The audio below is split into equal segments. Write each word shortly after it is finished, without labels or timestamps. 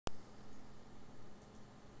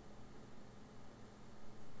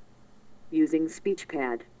using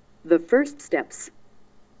SpeechPad. The first steps.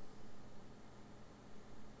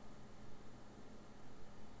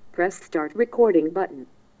 Press Start Recording button.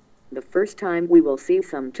 The first time we will see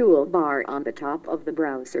some toolbar on the top of the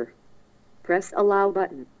browser. Press Allow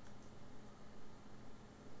button.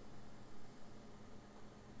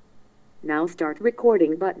 Now Start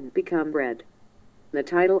Recording button become red. The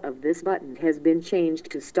title of this button has been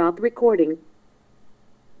changed to Stop Recording.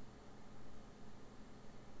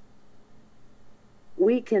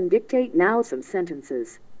 We can dictate now some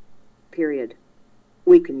sentences. Period.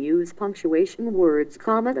 We can use punctuation words,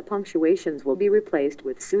 comma. The punctuations will be replaced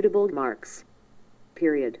with suitable marks.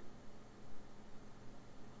 Period.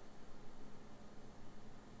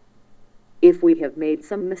 If we have made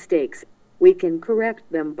some mistakes, we can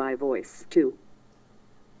correct them by voice too.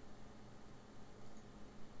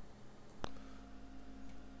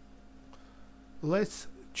 Let's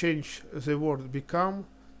change the word become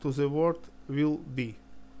to the word will be.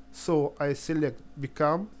 So I select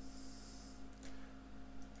become,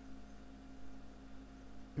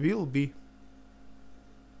 will be.